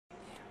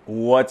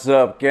What's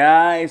up,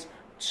 guys?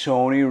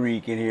 Tony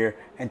Rican here,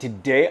 and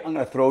today I'm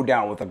going to throw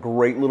down with a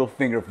great little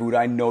finger food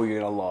I know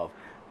you're going to love.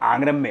 I'm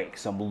going to make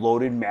some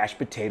loaded mashed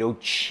potato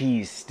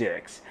cheese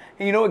sticks.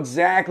 And you know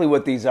exactly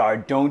what these are,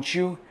 don't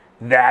you?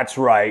 That's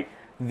right,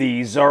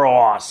 these are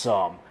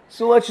awesome.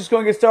 So let's just go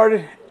and get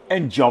started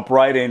and jump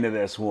right into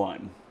this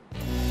one.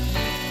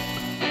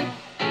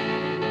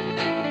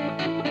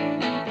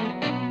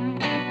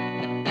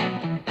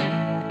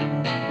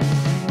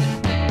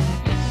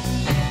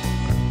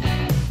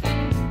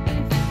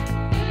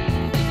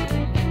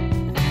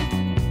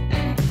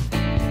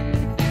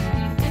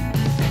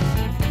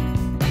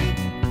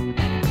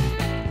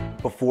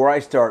 Before I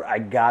start, I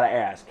gotta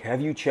ask, have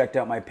you checked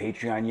out my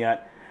Patreon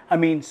yet? I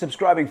mean,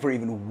 subscribing for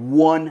even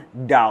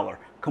 $1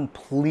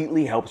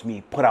 completely helps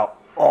me put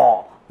out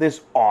all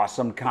this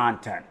awesome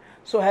content.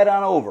 So head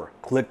on over,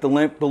 click the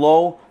link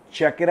below,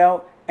 check it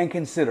out, and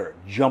consider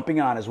jumping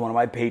on as one of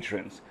my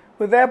patrons.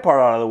 With that part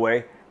out of the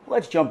way,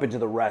 let's jump into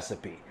the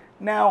recipe.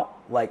 Now,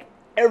 like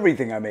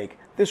everything I make,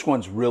 this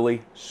one's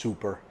really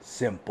super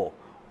simple.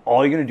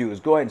 All you're gonna do is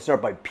go ahead and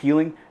start by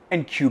peeling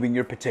and cubing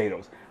your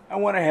potatoes. I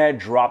went ahead,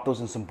 dropped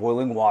those in some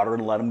boiling water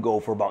and let them go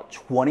for about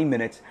 20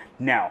 minutes.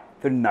 Now,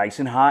 they're nice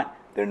and hot,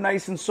 they're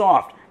nice and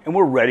soft, and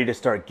we're ready to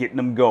start getting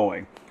them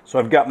going. So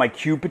I've got my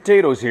cubed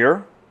potatoes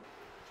here.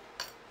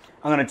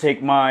 I'm gonna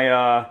take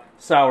my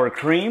sour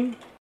cream,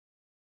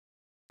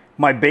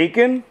 my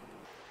bacon.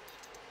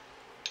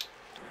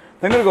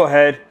 Then I'm gonna go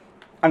ahead,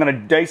 I'm gonna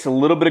dice a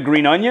little bit of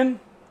green onion,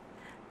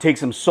 take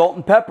some salt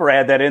and pepper,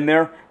 add that in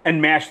there,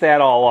 and mash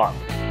that all up.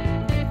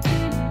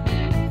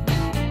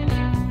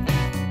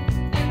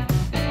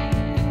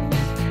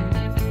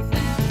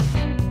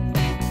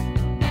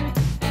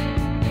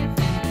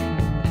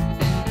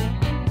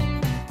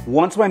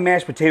 Once my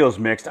mashed potatoes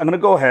mixed, I'm going to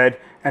go ahead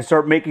and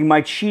start making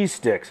my cheese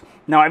sticks.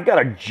 Now I've got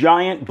a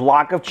giant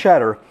block of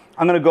cheddar.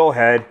 I'm going to go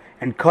ahead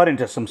and cut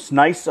into some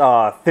nice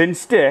thin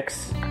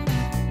sticks.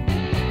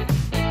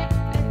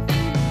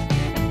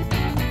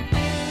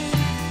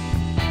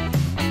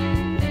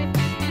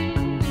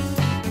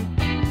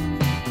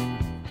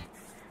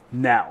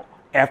 Now,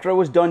 after I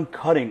was done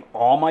cutting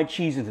all my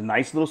cheese into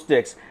nice little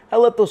sticks, I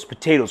let those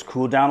potatoes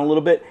cool down a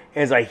little bit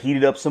as I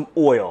heated up some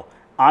oil.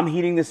 I'm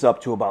heating this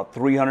up to about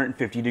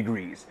 350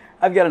 degrees.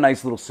 I've got a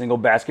nice little single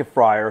basket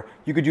fryer.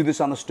 You could do this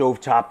on the stove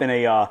top in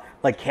a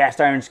like cast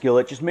iron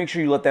skillet. Just make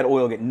sure you let that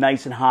oil get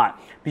nice and hot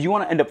because you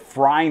want to end up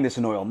frying this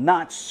in oil,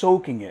 not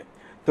soaking it.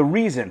 The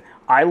reason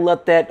I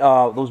let that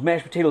those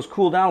mashed potatoes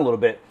cool down a little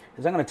bit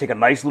is I'm going to take a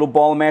nice little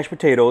ball of mashed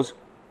potatoes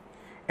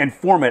and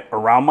form it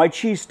around my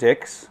cheese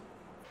sticks.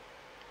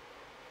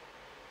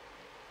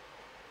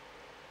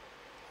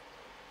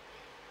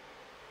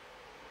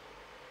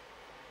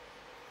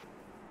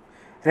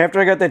 And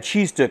after I got that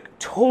cheese stick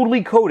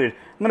totally coated,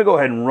 I'm going to go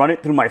ahead and run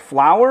it through my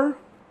flour,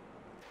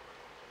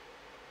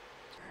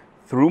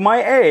 through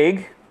my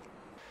egg,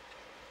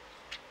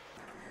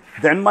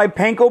 then my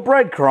panko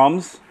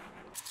breadcrumbs,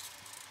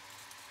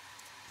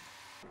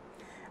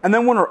 and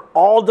then when we're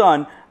all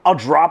done, I'll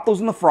drop those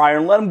in the fryer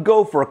and let them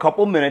go for a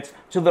couple minutes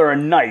till they're a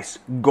nice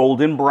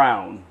golden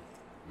brown.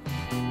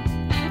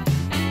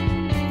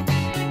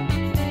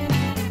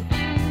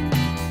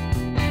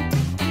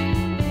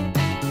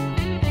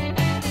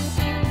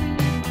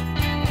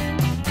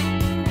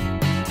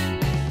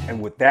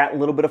 With that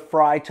little bit of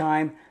fry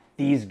time,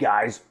 these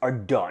guys are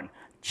done.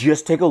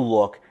 Just take a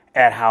look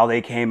at how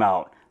they came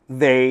out.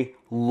 They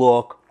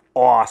look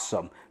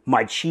awesome.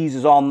 My cheese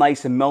is all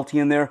nice and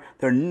melty in there.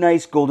 They're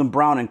nice golden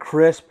brown and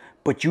crisp,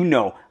 but you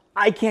know,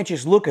 I can't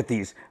just look at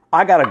these.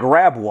 I gotta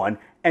grab one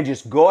and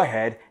just go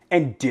ahead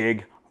and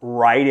dig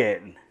right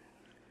in.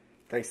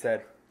 Thanks,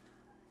 Dad.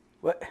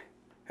 What?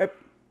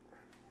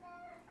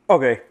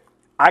 Okay,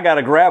 I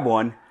gotta grab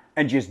one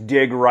and just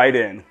dig right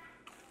in.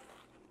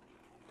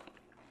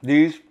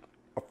 These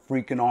are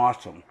freaking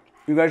awesome.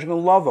 You guys are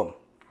going to love them.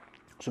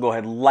 So go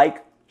ahead,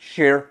 like,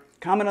 share,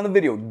 comment on the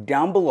video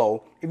down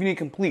below. If you need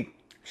complete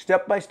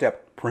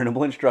step-by-step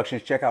printable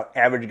instructions, check out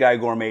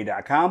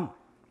AverageGuyGourmet.com.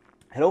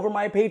 Head over to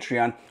my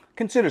Patreon.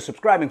 Consider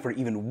subscribing for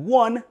even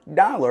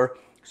 $1.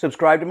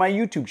 Subscribe to my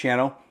YouTube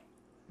channel.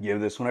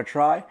 Give this one a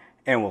try,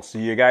 and we'll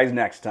see you guys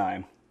next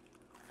time.